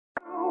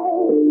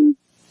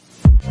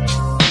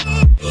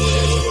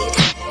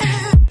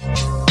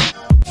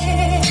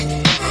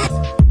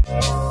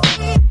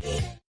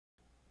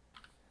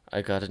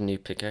I got a new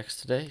pickaxe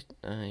today.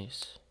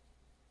 Nice.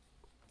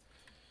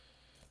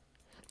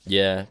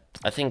 Yeah,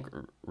 I think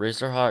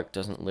Razorhawk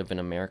doesn't live in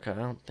America,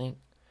 I don't think.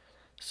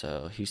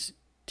 So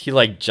he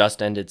like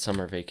just ended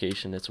summer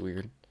vacation. It's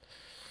weird.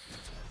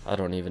 I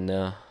don't even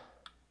know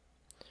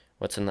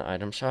what's in the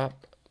item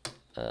shop.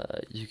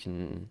 You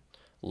can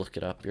look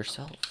it up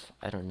yourself.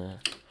 I don't know.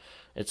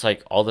 It's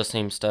like all the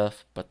same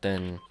stuff, but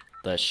then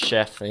the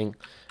chef thing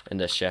and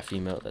the chef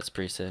emote. That's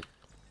pretty sick.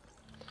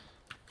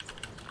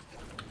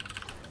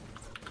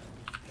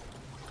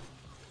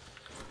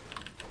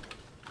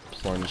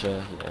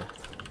 Plunger, yeah.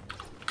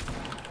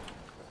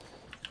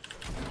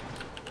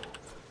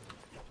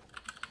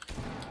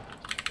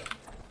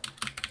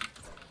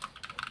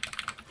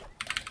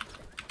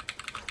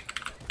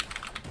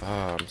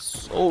 Ah, I'm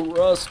so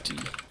rusty.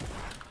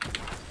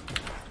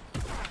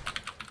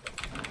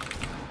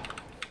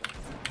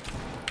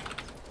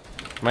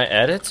 My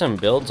edits and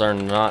builds are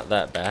not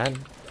that bad,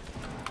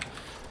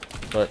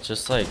 but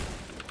just like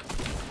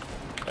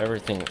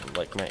everything,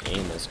 like my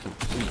aim is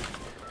complete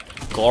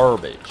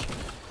garbage.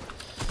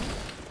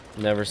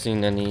 Never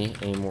seen any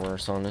aim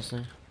worse,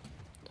 honestly.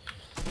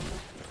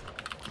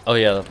 Oh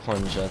yeah, the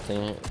plunge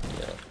thing.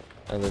 Yeah,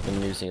 I live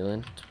in New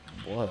Zealand.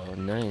 Whoa,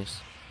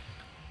 nice.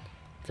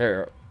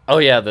 There. Oh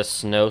yeah, the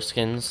snow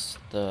skins.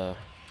 Yeah,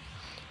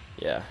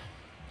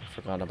 I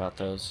forgot about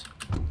those.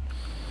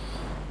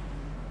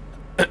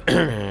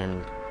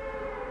 I'm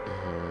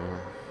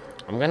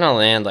gonna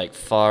land like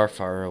far,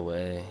 far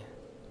away.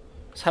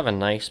 Let's have a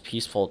nice,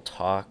 peaceful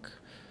talk.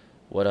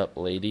 What up,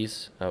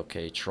 ladies?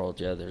 Okay, trolled.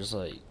 Yeah, there's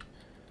like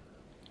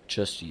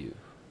just you.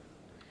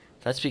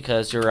 That's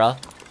because you're a.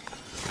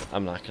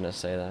 I'm not gonna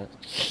say that.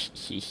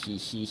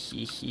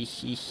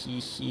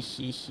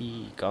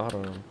 Got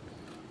him.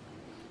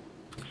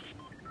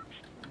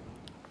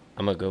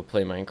 I'm gonna go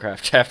play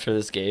Minecraft after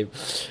this game.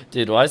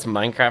 Dude, why is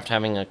Minecraft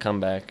having a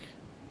comeback?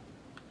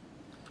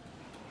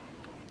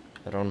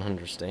 I don't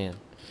understand.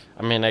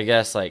 I mean, I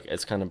guess like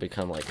it's kind of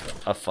become like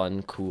a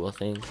fun, cool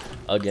thing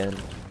again.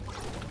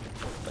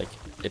 Like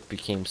it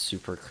became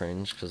super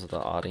cringe because of the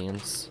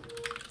audience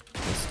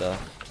and stuff.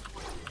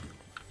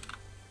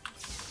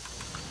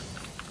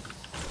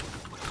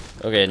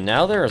 Okay,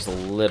 now there is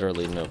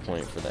literally no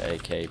point for the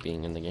AK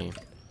being in the game.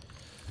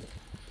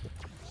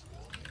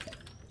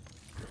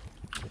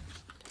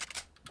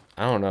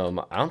 I don't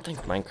know. I don't think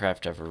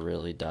Minecraft ever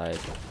really died.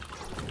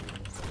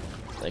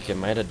 Like, it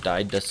might have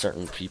died to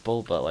certain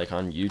people, but like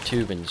on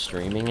YouTube and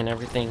streaming and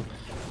everything,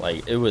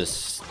 like it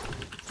was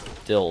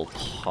still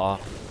pop.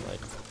 Like,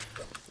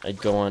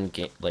 I'd go on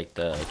like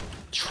the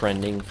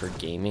trending for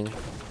gaming,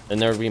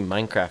 and there would be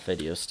Minecraft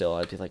videos still.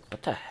 I'd be like,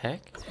 what the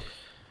heck?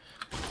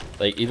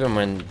 Like, even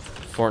when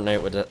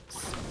Fortnite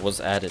was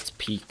at its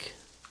peak,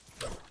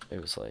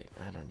 it was like,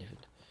 I don't even.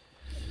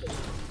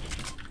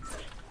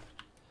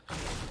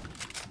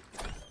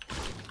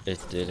 It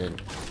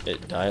didn't.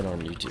 It died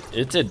on YouTube.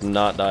 It did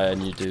not die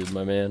on YouTube,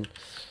 my man.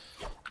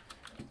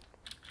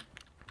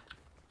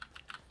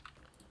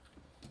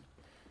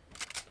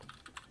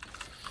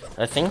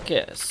 I think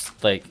it's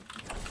like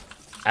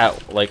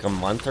out like a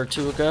month or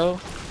two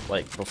ago,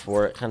 like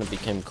before it kind of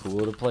became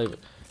cool to play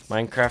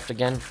Minecraft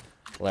again,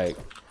 like,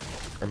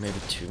 or maybe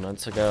 2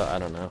 months ago, I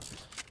don't know.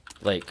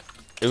 Like,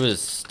 it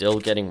was still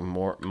getting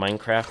more,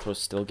 Minecraft was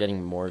still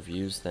getting more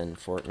views than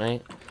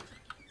Fortnite.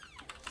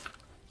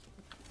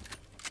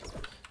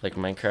 Like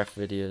Minecraft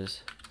videos.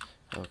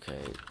 Okay,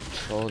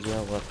 trolled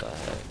ya, what the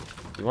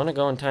heck? You wanna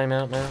go in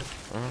timeout now?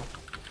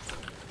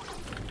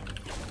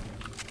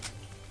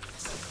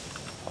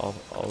 I'll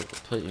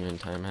put you in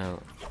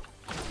timeout.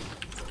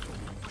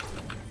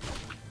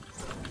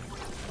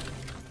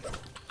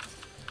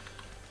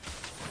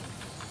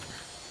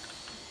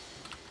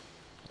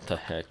 What the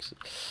heck?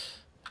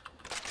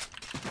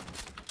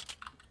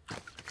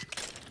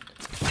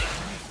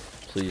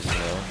 Please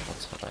no,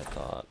 that's what I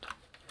thought.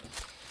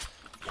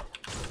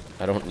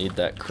 I don't need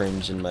that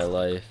cringe in my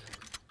life.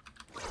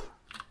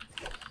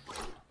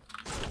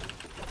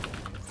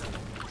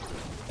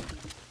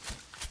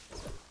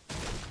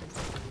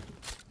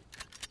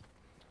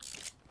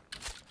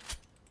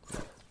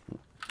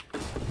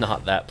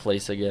 Not that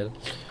place again.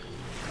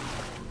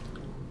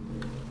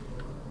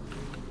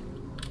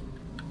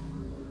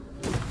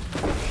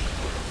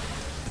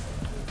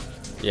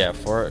 Yeah,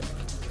 for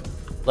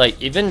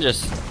like even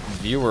just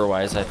viewer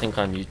wise, I think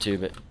on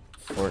YouTube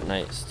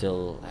Fortnite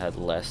still had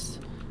less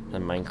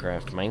than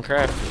Minecraft.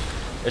 Minecraft,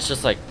 it's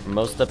just like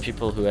most of the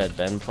people who had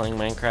been playing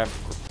Minecraft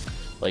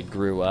like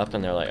grew up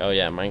and they're like, oh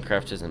yeah,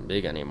 Minecraft isn't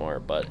big anymore,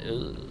 but it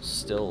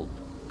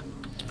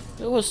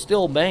was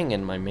still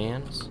banging, my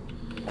mans.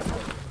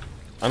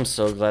 I'm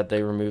so glad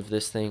they removed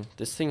this thing.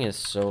 This thing is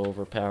so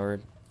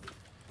overpowered.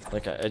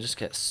 Like I just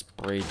get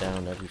sprayed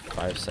down every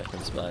 5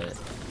 seconds by it.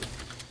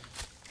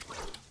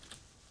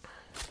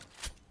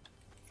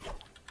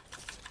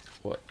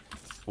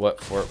 What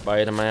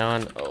Fortnite am I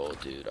on? Oh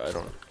dude,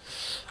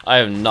 I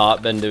have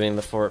not been doing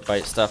the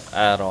Fortnite stuff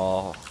at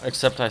all.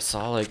 Except I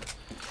saw like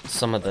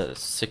some of the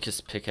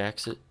sickest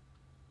pickaxes.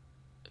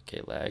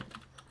 Okay, lag.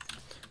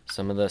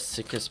 some of the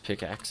sickest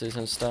pickaxes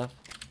and stuff.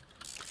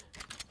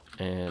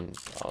 And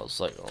I was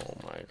like, oh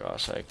my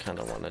gosh, I kind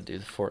of want to do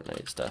the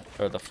Fortnite stuff,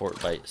 or the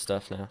Fortnite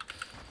stuff now.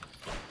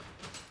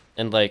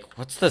 And like,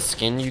 what's the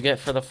skin you get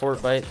for the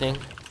Fortnite thing?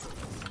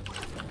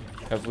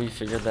 Have we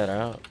figured that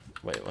out?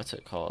 Wait, what's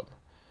it called?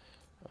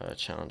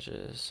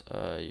 Challenges,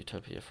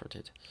 Utopia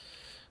Fortnite.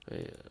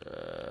 Wait,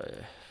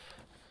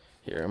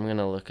 here, I'm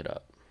gonna look it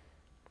up.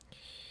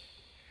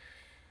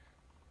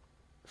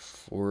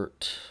 Fortnite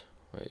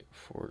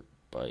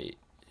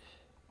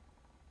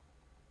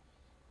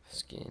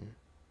skin.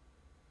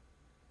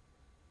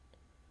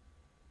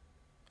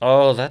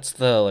 Oh, that's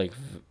the, like,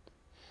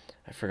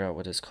 I forgot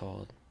what it's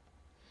called.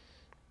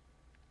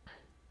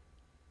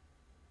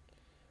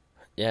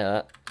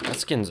 Yeah, that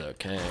skin's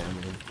okay, I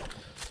mean.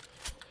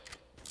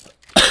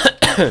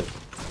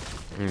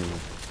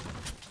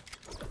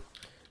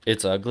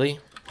 It's ugly.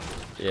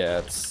 Yeah,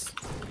 it's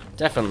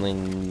definitely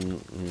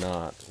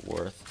not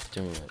worth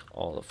doing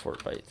all the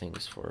Fortnite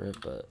things for it,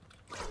 but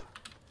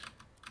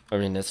I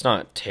mean, it's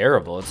not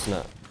terrible. It's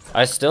not.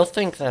 I still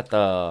think that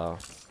the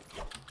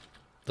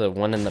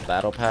one in the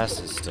battle pass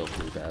is still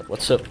pretty bad.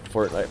 What's up,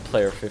 Fortnite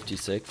player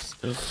 56?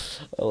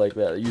 I like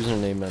that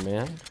username, my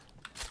man.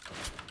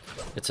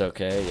 It's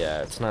okay.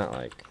 Yeah, it's not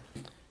like.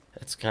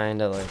 It's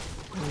kind of like.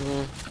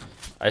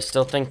 I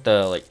still think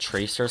the like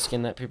tracer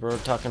skin that people are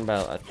talking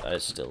about. I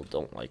still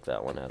don't like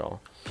that one at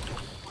all.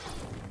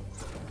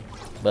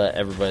 But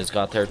everybody's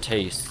got their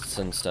tastes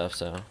and stuff,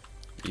 so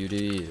you do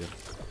you.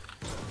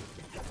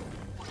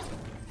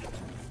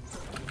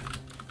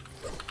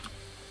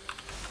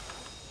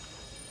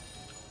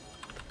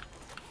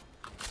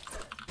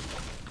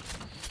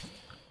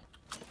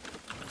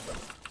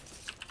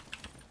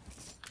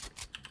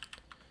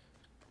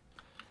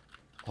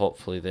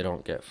 Hopefully they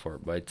don't get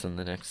Fortnite in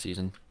the next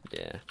season.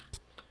 Yeah.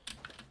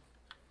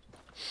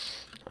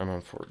 I'm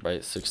on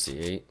Fortnite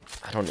 68.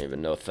 I don't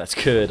even know if that's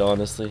good,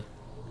 honestly.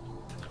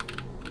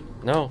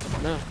 No.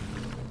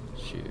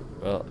 Shoot.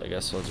 Well, I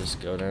guess we'll just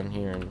go down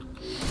here and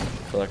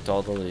collect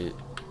all the loot.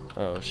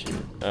 Oh, shoot.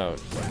 Oh,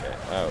 okay.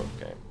 Oh,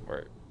 okay.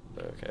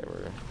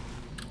 We're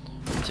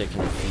taking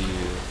a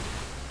few.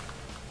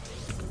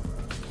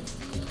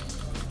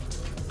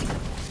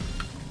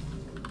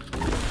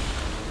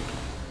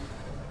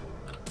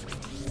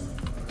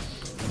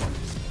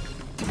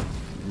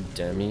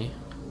 Demi.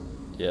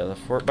 Yeah, the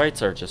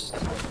Fortnites are just.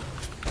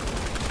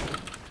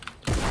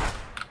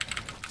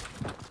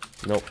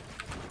 Nope.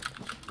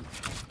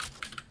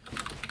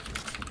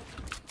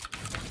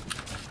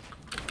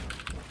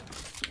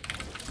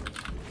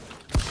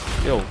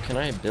 Yo, can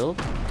I build?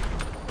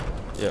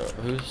 Yo,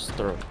 who's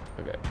throwing?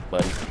 Okay,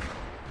 buddy.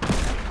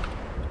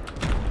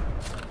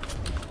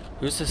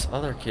 Who's this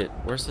other kid?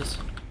 Where's this?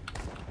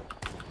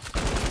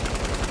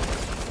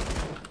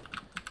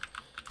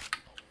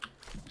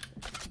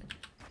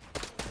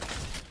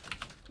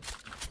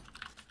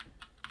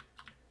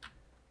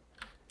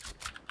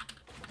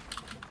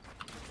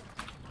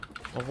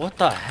 Oh, what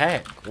the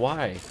heck?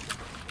 Why?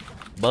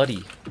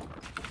 Buddy.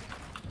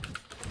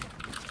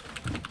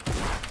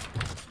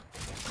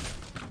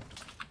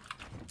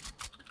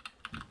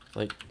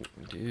 Like,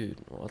 dude,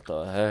 what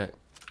the heck?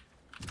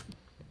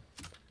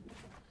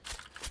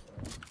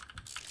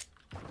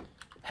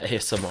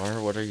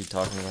 ASMR? What are you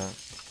talking about?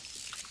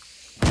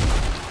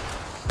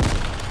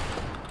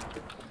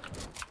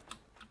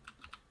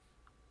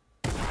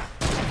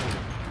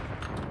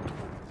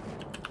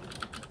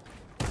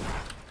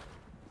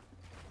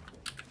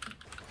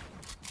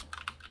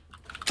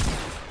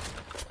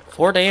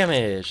 Four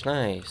damage,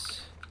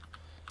 nice.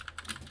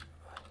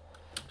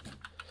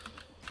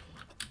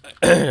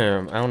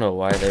 I don't know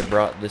why they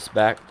brought this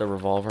back, the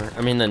revolver.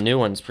 I mean, the new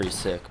one's pretty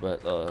sick,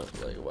 but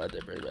like, why'd they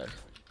bring it back?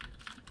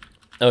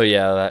 Oh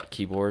yeah, that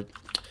keyboard.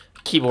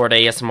 Keyboard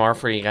ASMR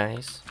for you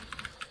guys.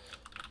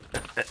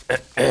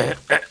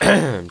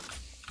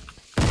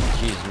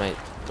 Jeez, my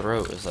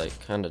throat is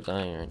like kind of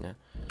dying right now.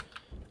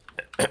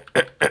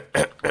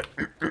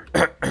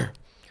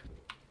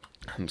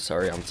 I'm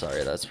sorry.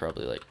 That's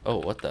probably like, oh,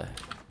 what the?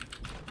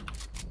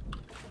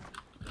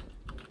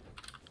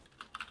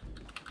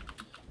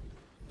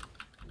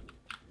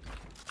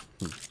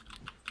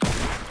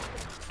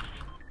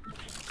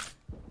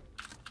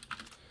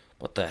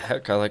 What the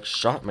heck? I like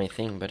shot my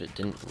thing, but it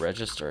didn't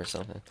register or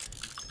something.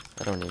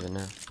 I don't even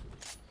know.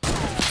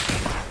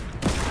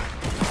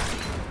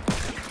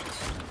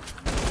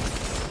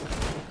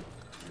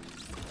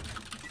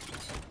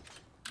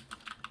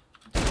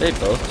 Did they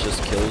both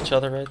just kill each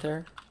other right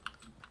there?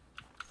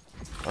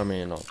 I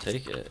mean, I'll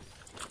take it.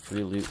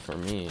 Free loot for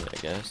me, I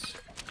guess.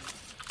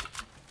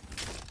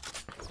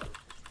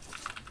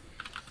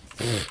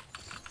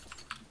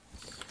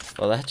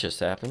 Well, that just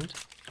happened.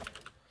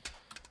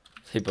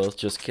 They both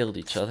just killed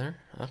each other.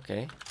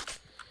 Okay.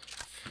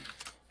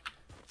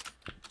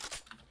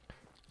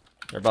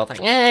 They're both like,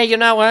 hey, you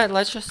know what?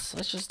 Let's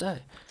just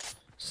die.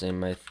 Same,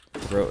 my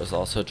throat is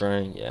also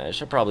drying. Yeah, I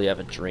should probably have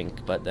a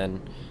drink, but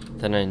then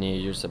I need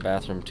to use the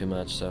bathroom too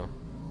much, so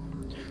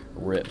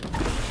RIP.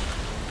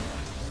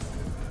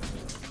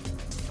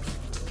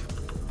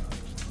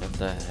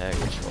 the heck,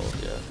 troll?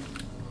 Yeah.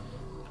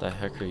 What the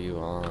heck are you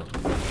on?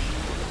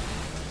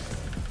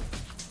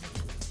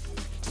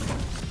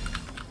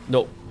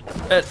 Nope.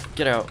 Ed,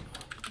 get out.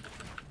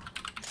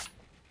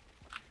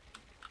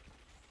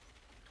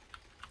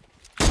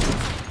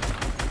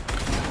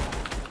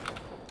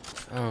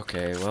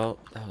 Okay, well,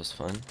 that was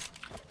fun.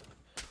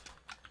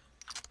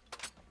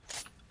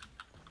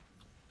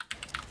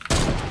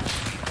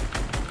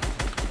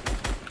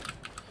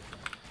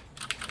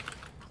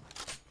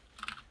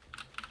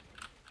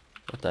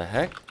 What the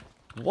heck?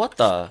 What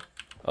the?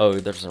 Oh,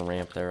 there's a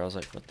ramp there. I was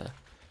like, what the?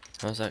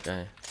 How's that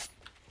guy?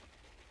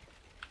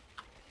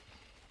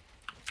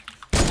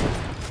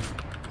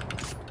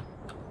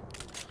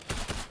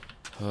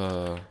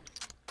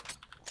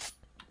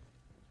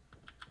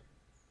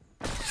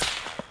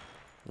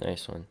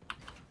 Nice one.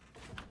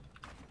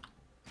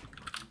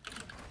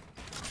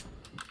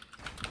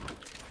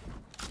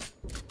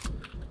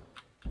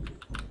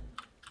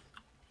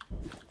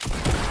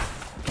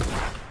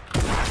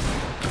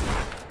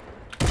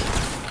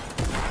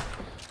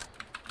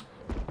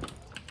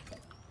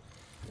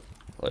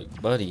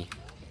 Like, buddy,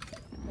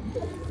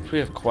 we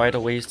have quite a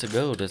ways to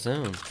go to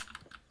zone.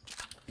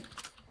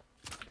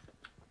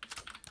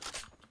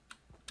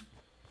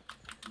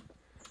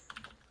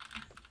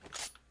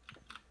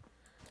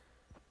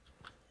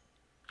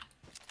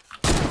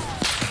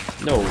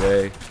 No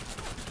way.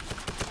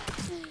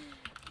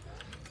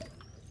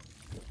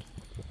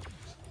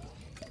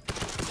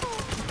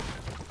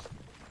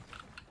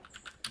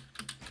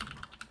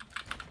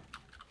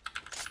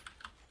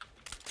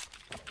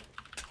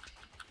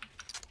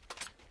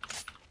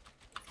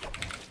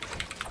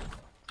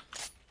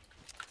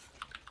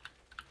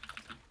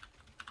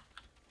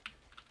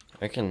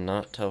 I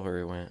cannot tell where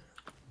he went.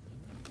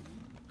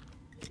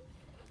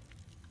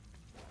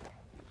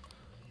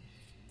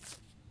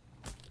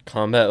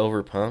 Combat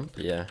over pump?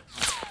 Yeah.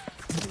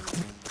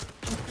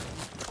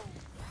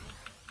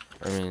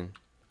 I mean...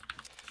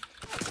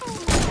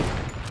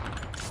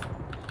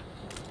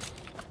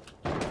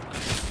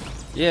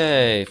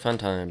 Yay! Fun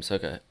times.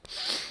 Okay.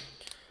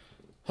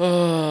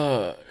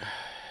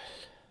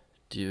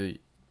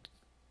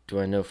 Do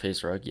I know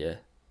Face Rug? Yeah.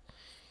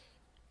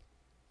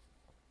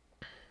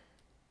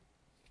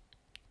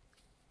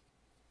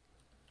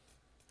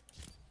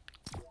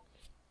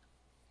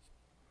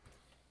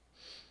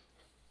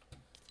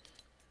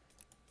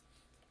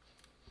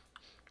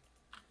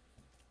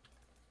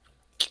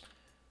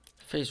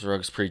 Face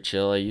Rug's pretty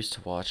chill. I used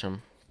to watch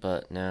him,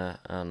 but nah,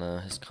 I don't know.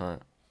 His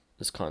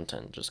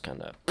content just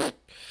kind of,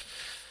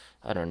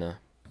 I don't know.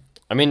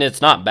 I mean,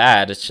 it's not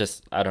bad. It's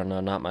just, I don't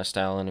know, not my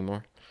style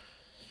anymore.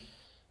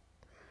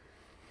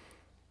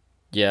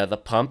 Yeah, the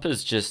pump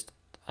is just,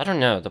 I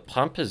don't know. The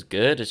pump is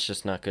good. It's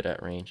just not good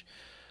at range.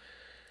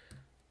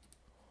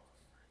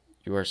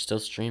 You are still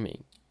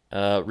streaming.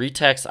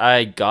 Retext,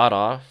 I got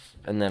off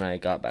and then I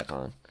got back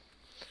on.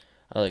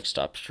 I like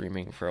stopped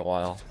streaming for a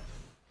while.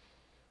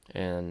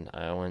 And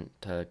I went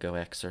to go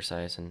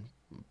exercise and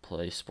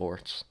play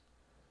sports.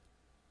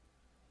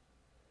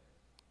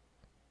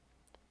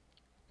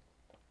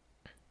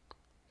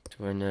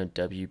 Do I know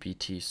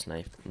WBT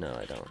snipe? No,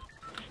 I don't.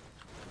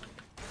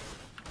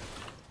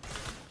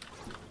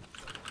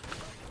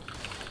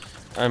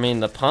 I mean,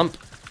 the pump,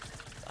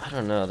 I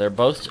don't know. They're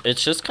both,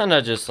 it's just kind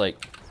of just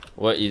like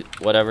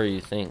whatever you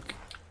think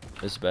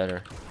is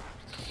better.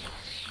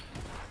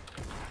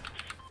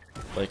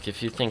 Like,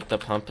 if you think the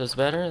pump is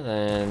better,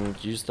 then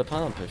use the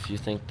pump. If you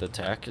think the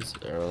tack is,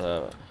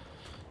 or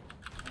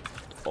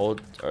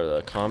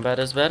the combat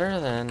is better,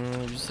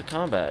 then use the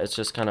combat. It's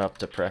just kind of up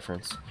to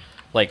preference.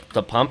 Like,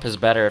 the pump is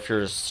better if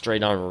you're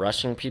straight on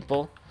rushing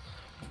people.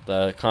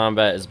 The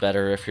combat is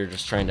better if you're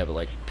just trying to,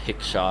 like,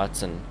 pick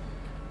shots and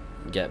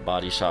get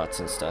body shots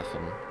and stuff.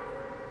 And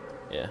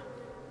yeah,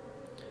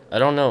 I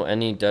don't know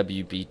any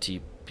WBT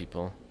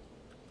people.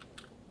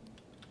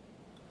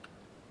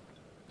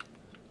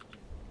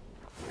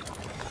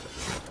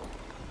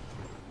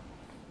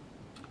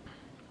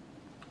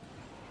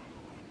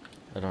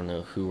 I don't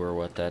know who or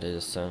what that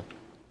is, so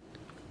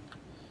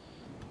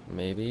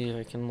maybe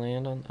I can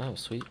land on. Oh,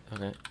 sweet.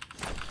 Okay.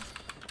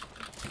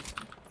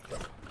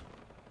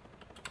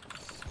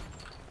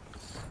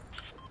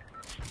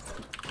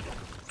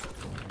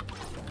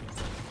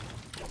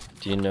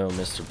 Do you know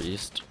Mr.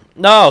 Beast?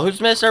 No, who's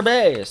Mr.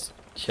 Beast?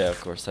 Yeah, of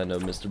course I know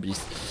Mr.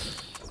 Beast.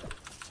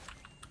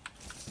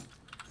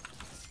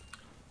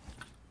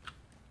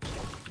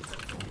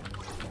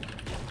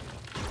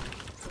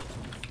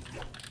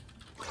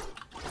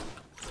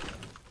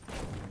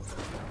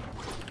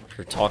 If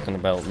you're talking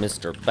about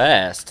Mr.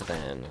 Bast,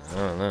 then I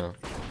don't know.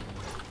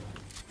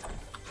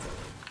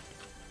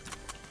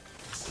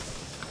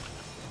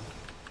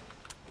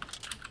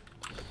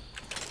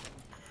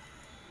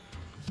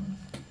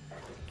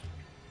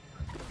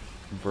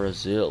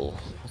 Brazil.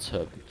 What's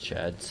up,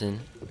 Jadson?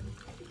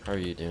 How are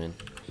you doing?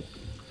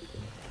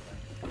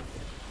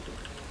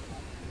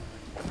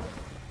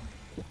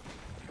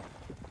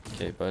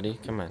 Okay, buddy,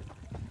 come on.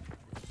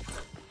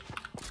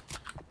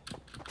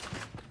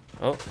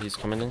 Oh, he's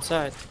coming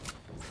inside.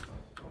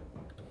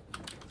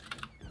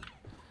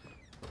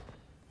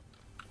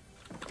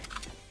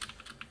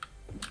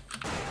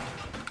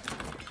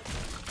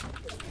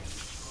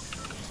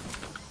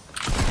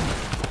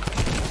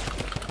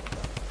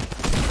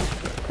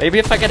 Maybe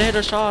if I could hit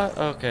a shot.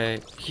 Okay.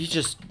 He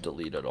just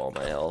deleted all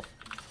my health.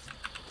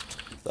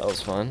 That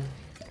was fun.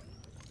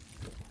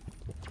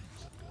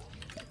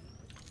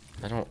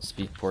 I don't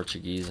speak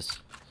Portuguese.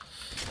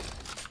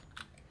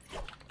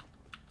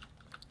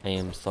 I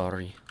am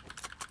sorry.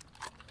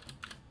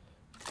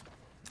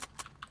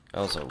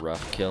 That was a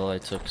rough kill. I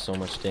took so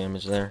much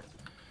damage there.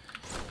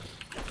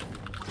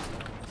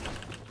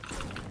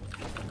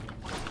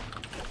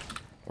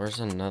 Where's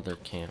another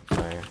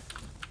campfire?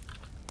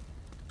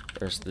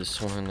 There's this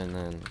one, and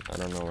then I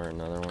don't know where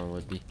another one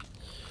would be.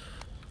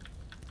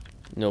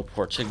 No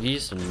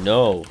Portuguese?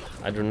 No,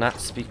 I do not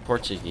speak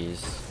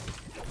Portuguese.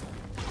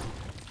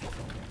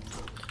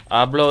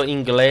 Hablo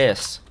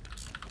inglés.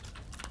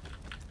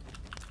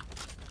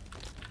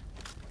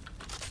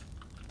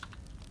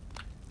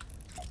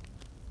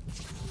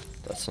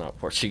 That's not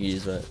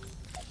Portuguese, but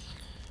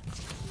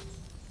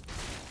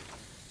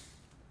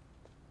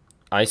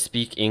I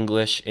speak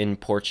English in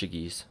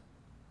Portuguese.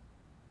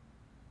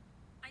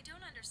 I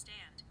don't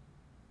understand.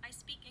 I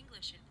speak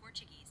English in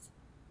Portuguese,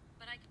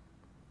 but I...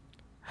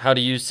 How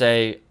do you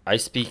say I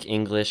speak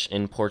English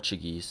in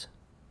Portuguese?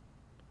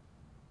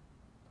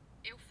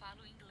 Eu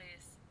falo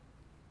inglês.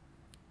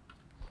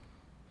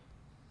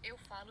 Eu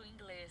falo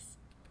inglês.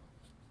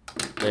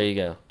 There you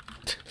go.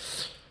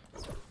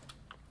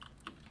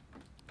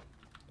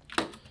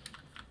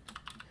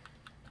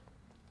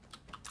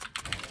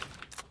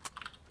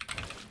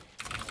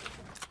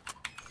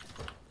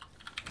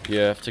 You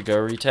have to go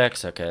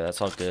retext? Okay,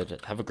 that's all good.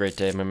 Have a great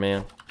day, my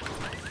man.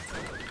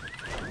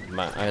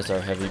 My eyes are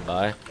heavy.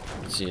 Bye.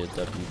 See you at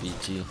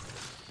WBT.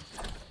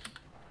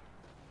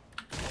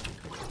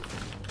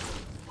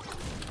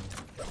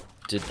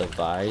 Did the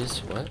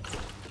Vise? What?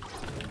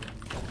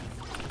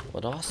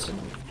 What, Austin?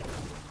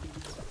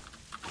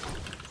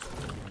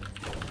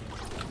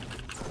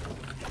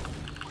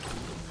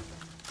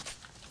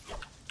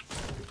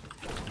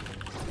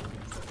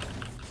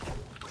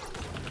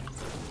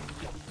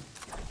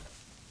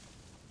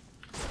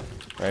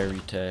 I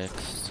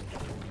retext.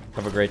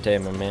 Have a great day,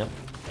 my man.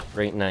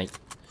 Great night.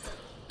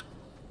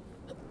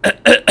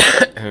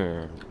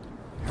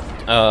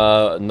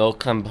 No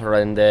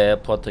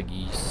comprende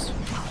Portuguese.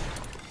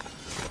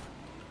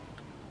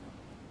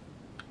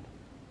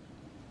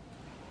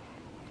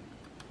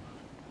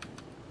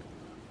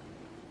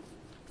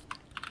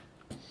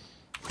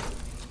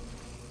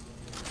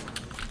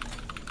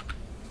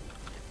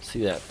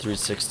 See that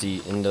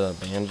 360 into the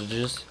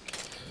bandages?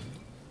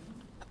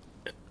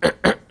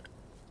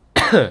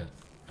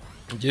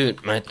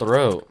 Dude, my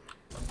throat.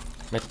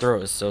 My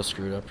throat is so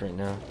screwed up right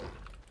now.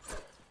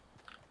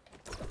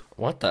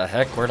 What the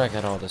heck? Where'd I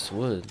get all this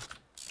wood?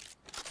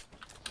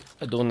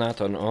 I do not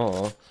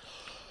know.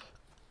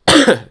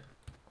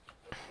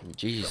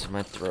 Jeez,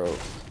 my throat.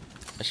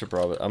 I should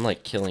probably... I'm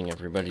like killing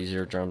everybody's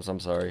eardrums. I'm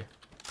sorry.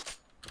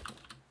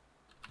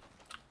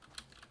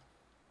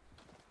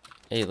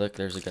 Hey, look,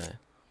 there's a guy.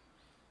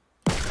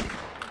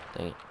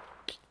 Dang it.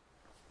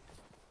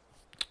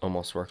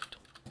 Almost worked.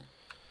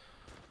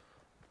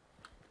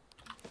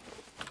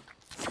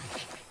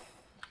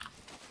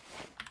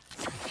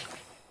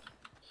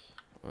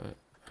 What?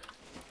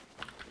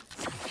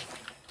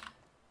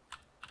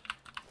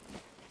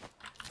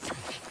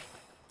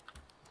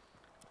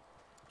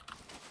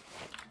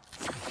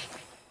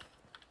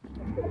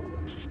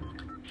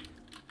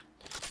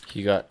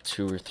 You got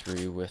 2 or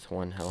 3 with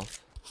 1 health.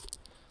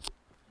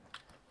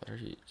 What are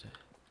you...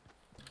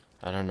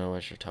 I don't know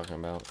what you're talking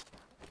about.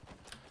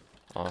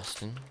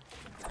 Austin.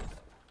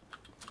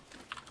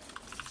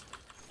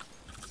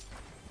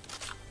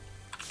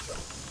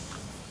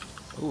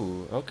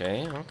 Ooh,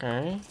 okay,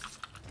 okay.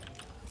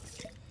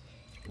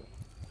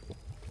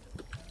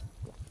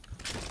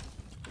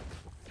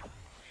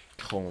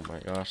 Oh my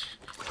gosh.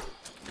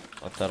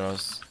 I thought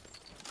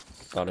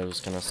it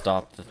was gonna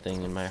stop the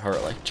thing and my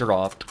heart like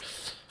dropped.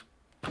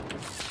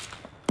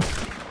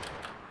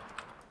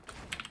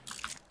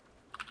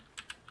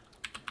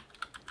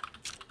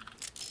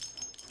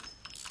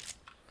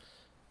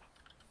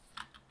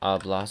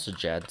 Blas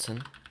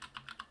Jadson.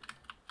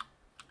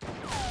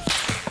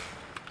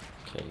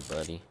 Okay,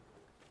 buddy.